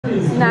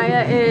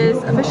Naya is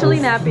officially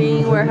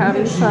napping. We're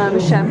having some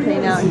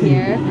champagne out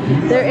here.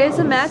 There is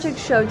a magic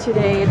show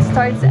today. It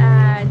starts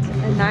at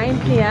 9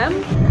 p.m.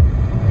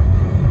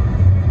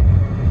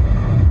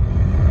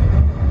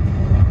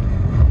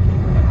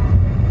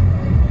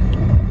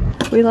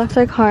 We left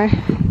our car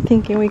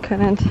thinking we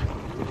couldn't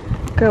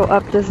go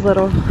up this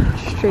little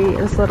street,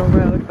 this little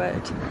road,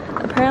 but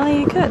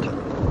apparently you could.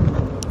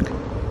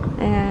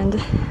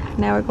 And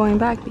now we're going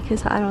back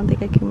because I don't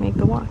think I can make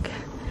the walk.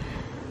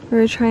 We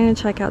were trying to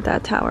check out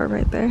that tower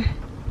right there,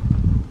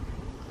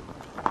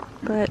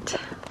 but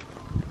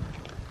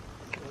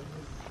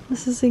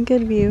this is a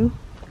good view.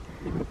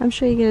 I'm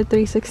sure you get a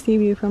 360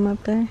 view from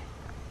up there.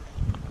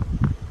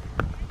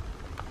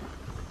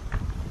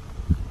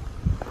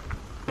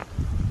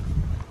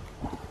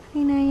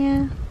 Hey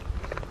Naya.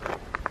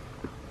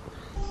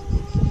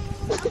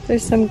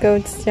 There's some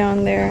goats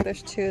down there.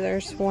 There's two.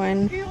 There's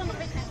one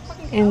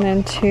and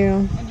then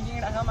two.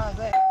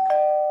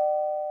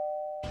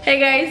 Hey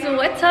guys,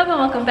 what's up and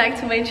welcome back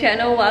to my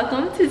channel.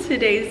 Welcome to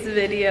today's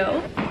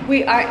video.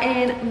 We are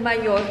in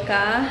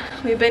Mallorca.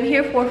 We've been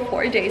here for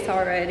 4 days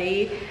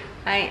already.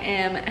 I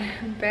am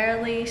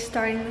barely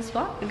starting this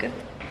vlog.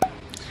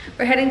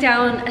 We're heading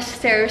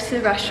downstairs to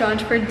the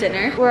restaurant for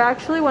dinner. We're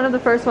actually one of the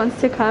first ones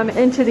to come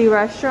into the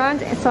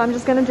restaurant, so I'm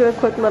just gonna do a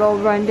quick little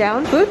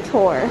rundown. Food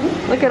tour.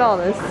 Look at all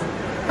this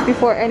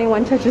before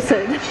anyone touches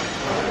it.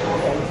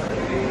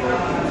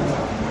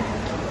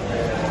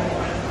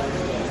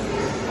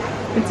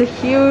 It's a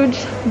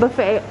huge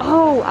buffet.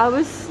 Oh,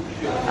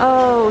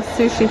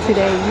 sushi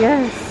today,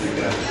 yes.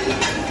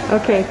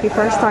 Okay, people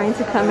are starting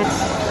to come in,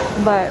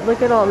 but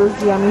look at all this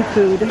yummy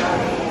food.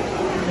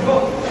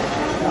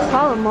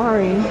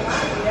 Calamari.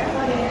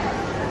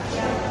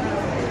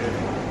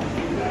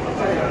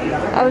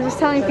 I was just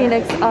telling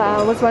Phoenix,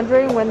 I was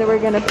wondering when they were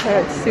gonna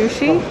put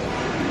sushi,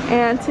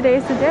 and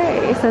today's the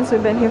day, since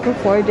we've been here for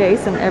 4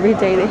 days, and every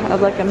day they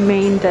have like a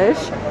main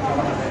dish.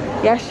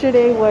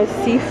 Yesterday was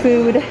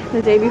seafood.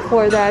 The day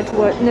before that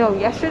was, no,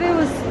 yesterday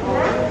was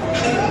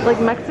like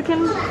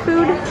Mexican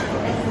food.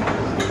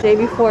 The day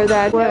before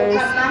that was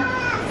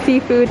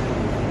seafood.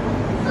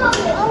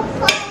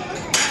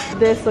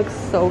 This looks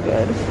so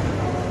good.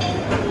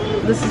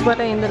 This is what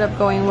I ended up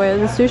going with.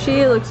 The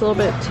sushi looks a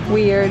little bit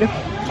weird.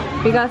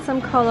 We got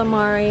some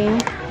calamari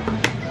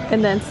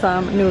and then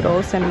some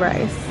noodles and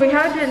rice. We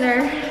had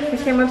dinner. We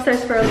came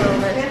upstairs for a little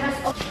bit.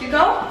 You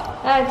go?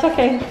 It's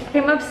okay.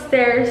 Came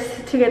upstairs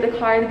to get the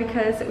card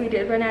because we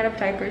did run out of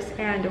diapers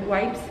and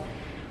wipes.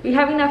 We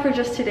have enough for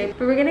just today,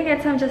 but we're gonna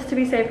get some just to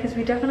be safe because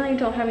we definitely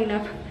don't have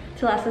enough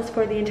to last us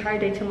for the entire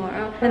day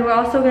tomorrow. And we're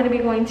also gonna be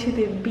going to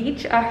the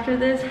beach after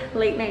this,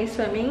 late night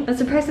swimming. I'm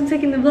surprised I'm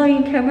taking the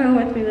vlogging camera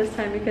with me this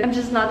time because I'm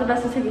just not the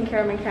best at taking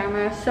care of my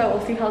camera, so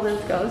we'll see how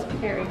this goes.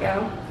 Here we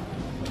go.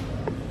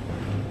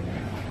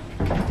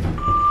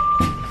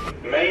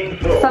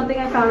 Something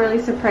I found really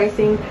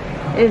surprising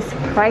is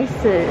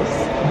prices.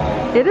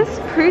 It is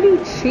pretty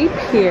cheap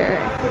here.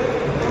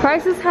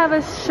 Prices have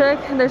us shook.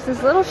 There's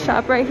this little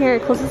shop right here.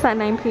 It closes at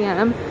 9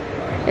 p.m.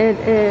 It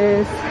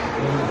is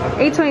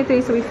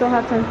 8:23, so we still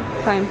have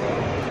time.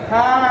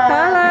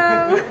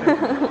 Hello.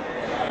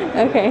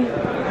 Okay.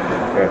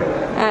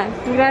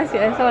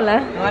 Gracias. Hola.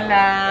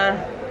 Hola.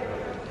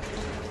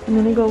 I'm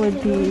gonna go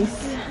with these.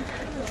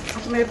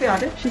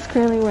 She's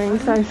currently wearing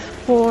size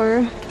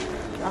 4.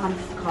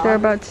 They're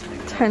about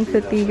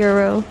 10.50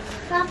 euro.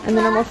 And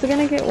then I'm also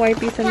gonna get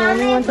wipes, and the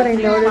only ones that I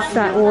noticed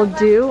that will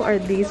do are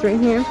these right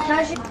here.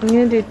 I'm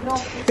gonna do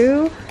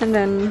 2, and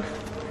then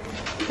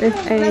if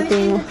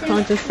anything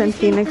I'll just send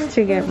Phoenix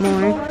to get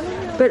more.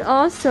 But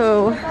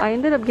also I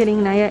ended up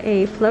getting Naya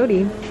a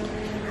floaty.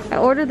 I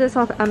ordered this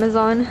off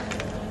Amazon.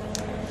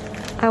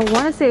 I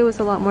want to say it was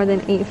a lot more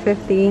than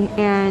 $8.50,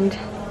 and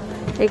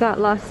it got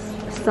lost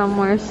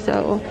somewhere,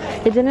 so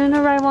it didn't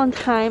arrive on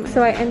time,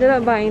 so I ended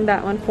up buying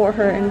that one for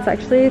her, and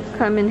it's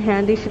come in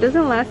handy. She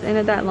doesn't last in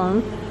it that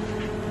long,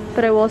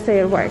 but I will say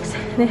it works.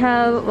 They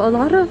have a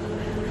lot of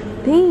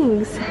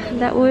things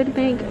that would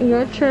make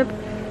your trip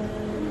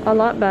a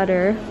lot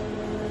better,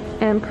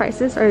 and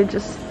prices are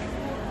just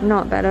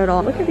not bad at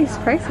all. Look at these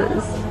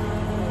prices.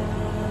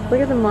 Look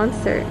at the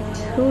monster,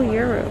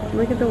 €2.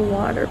 Look at the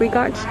water. We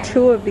got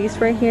 2 of these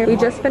right here. We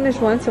just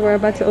finished one, so we're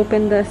about to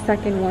open the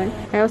second one.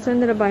 I also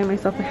ended up buying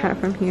myself a hat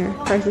from here.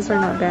 Prices are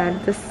not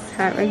bad. This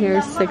hat right here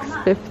is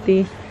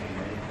 $6.50.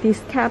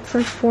 These caps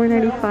are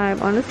 $4.95.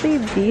 Honestly,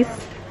 these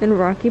in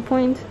Rocky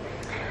Point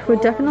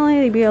would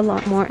definitely be a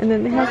lot more. And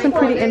then they have some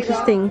pretty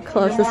interesting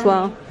clothes as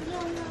well.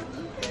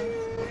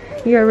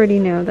 You already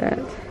know that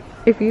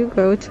if you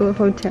go to a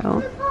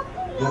hotel,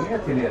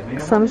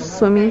 some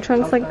swimming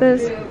trunks like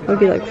this would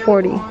be like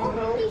 40.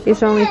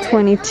 These are only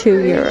 22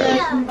 euros.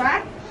 I'm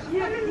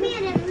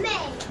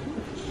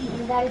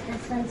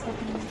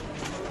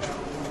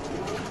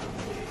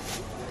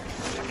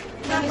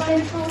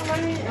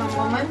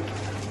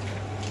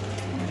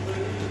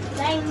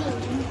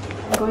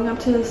going up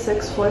to the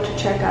 6th floor to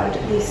check out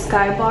the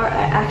Sky Bar.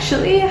 I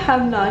actually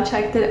have not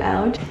checked it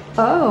out.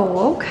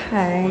 Oh,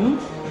 okay.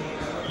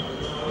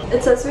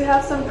 It says we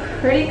have some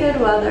pretty good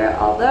weather,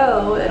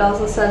 although it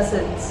also says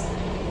it's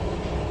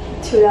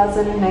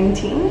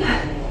 2019.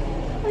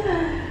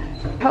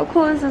 How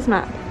cool is this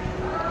map?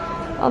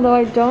 Although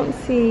I don't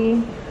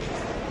see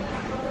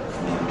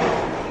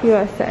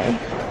USA.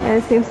 And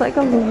it seems like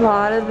a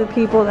lot of the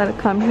people that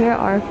come here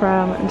are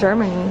from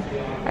Germany.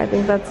 I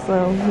think that's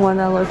the one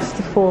that looks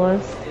the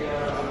fullest.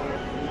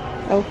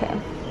 Okay.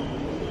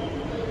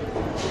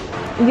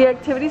 The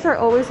activities are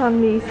always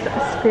on these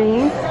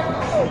screens,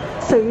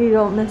 so you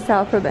don't miss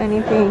out from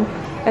anything.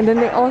 And then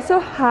they also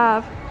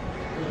have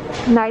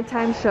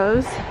nighttime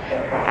shows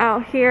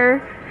out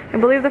here. I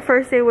believe the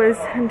first day was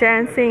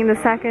dancing, the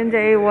second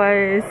day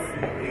was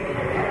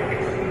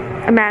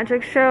a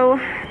magic show,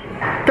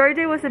 third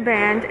day was a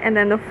band, and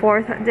then the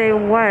fourth day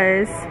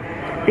was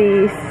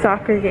the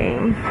soccer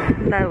game.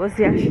 That was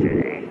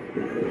yesterday.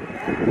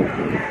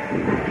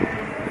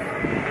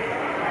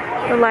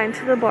 The line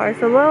to the bar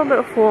is a little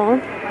bit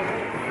full.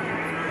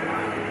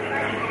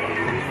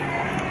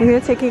 I'm gonna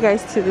take you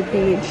guys to the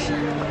beach.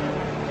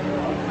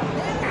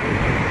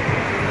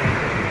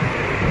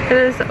 It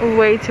is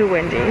way too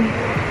windy.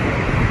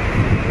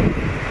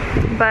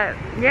 But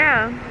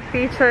yeah,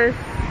 beach is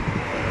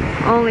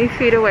only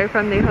feet away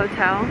from the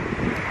hotel.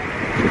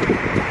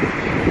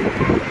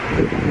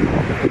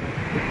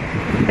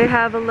 They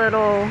have a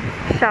little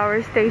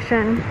shower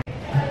station.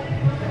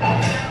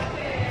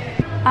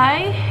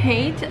 I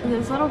hate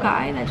this little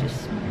guy that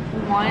just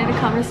wanted to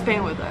come to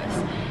Spain with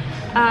us.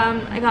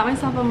 I got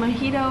myself a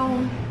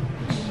mojito,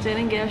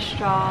 didn't get a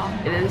straw.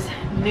 It is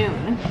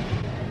noon.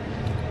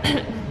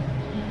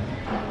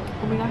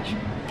 Oh my gosh,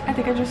 I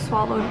think I just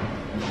swallowed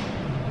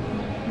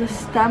the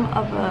stem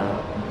of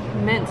a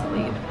mint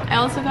leaf. I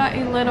also got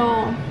a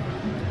little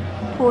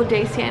pool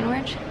day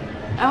sandwich.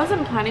 I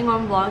wasn't planning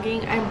on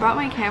vlogging. I brought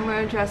my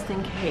camera just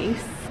in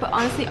case. But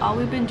honestly, all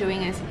we've been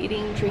doing is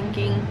eating,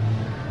 drinking,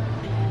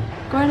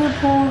 going to the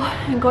pool,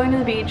 and going to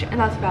the beach, and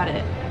that's about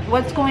it.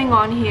 What's going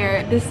on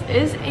here? This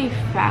is a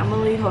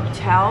family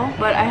hotel,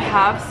 but I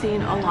have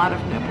seen a lot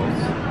of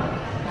nipples.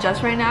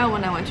 Just right now,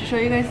 when I went to show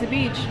you guys the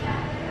beach,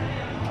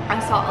 I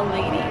saw a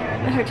lady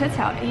with her tits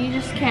out, and you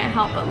just can't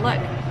help but look.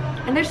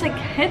 And there's like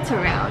kids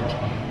around.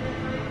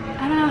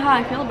 I don't know how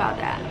I feel about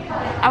that.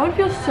 I would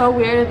feel so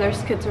weird if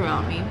there's kids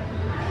around me.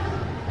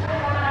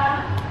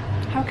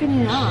 How can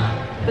you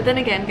not? But then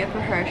again, good for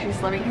her,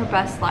 she's living her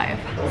best life.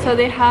 So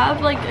they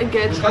have like a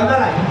good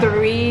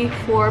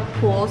 3-4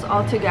 pools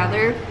all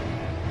together,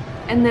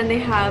 and then they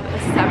have a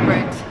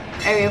separate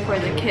area for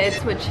the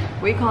kids, which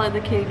we call it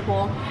the kiddie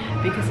pool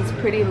because it's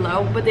pretty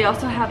low. But they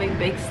also have a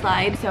big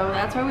slide, so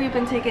that's where we've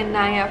been taking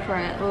Naya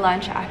for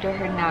lunch after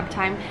her nap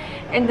time.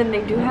 And then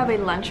they do have a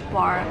lunch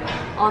bar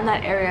on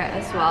that area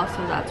as well,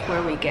 so that's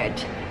where we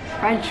get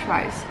french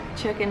fries,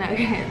 chicken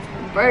nuggets,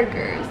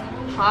 burgers,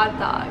 hot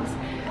dogs,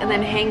 and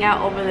then hang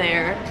out over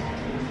there,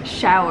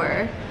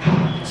 shower,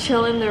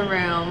 chill in the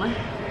room,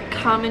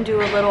 come and do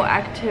a little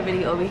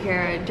activity over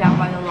here down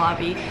by the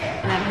lobby,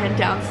 and then head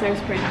downstairs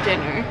for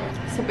dinner.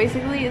 So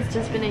basically it's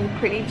just been a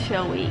pretty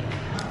chill week.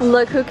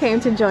 Look who came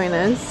to join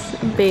us,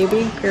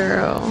 baby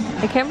girl.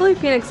 I can't believe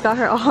Phoenix got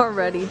her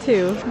already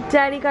too.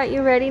 Daddy got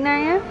you ready,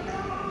 Naya?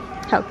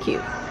 How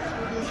cute.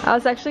 I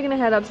was actually gonna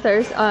head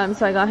upstairs,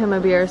 so I got him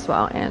a beer as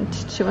well and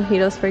 2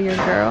 mojitos for your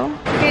girl.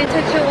 You gonna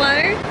touch your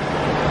water?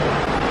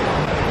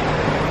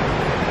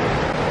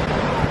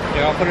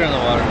 Yeah, I'll put it in the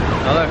water.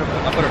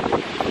 I'll put it.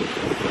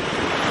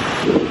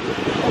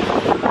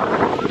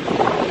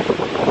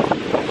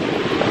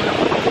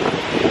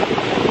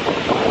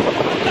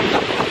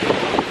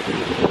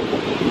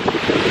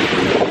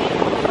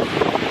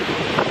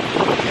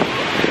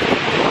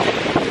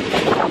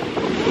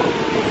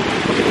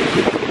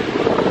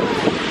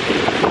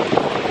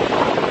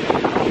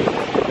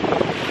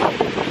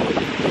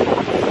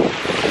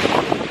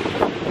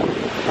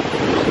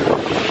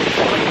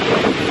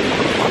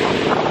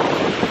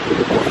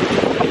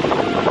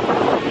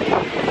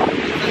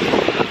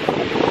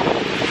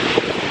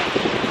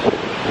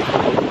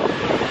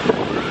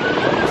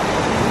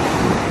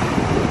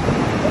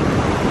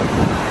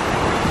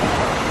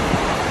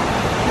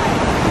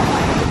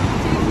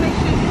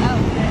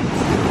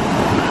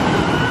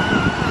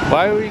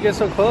 Why would you get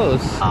so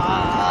close?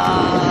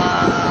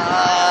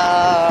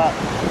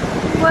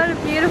 What a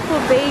beautiful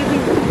baby.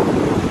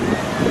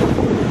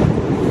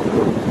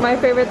 My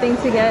favorite thing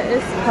to get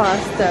is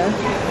pasta.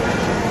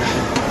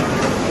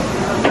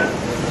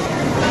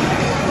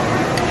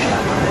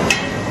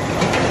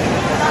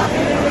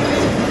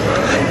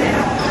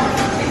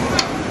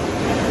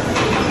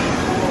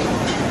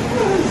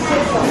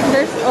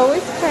 There's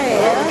always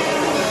paella,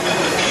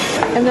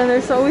 and then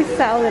there's always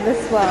salad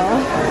as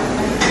well.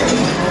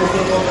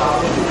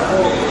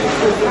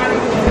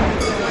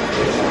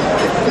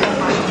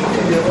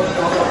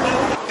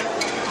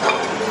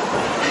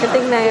 I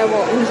think Naya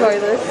will enjoy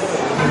this.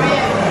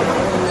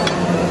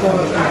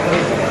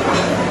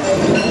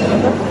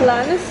 The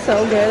flan is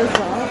so good as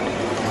well.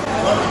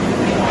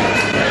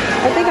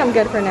 I think I'm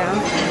good for now.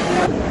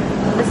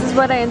 This is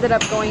what I ended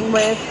up going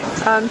with.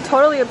 I'm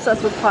totally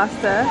obsessed with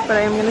pasta, but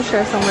I am gonna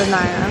share some with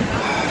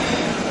Naya.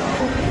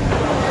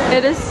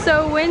 It is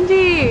so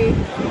windy.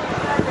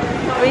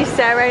 We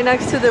sat right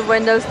next to the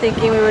windows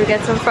thinking we would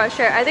get some fresh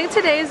air. I think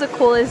today is the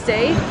coolest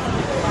day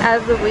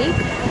of the week.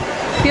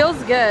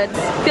 Feels good.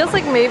 Feels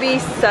like maybe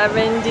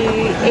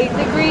 78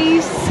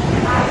 degrees,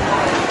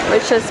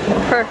 which is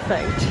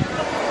perfect.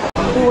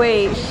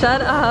 Wait,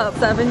 shut up.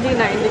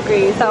 79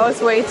 degrees. That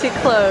was way too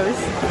close.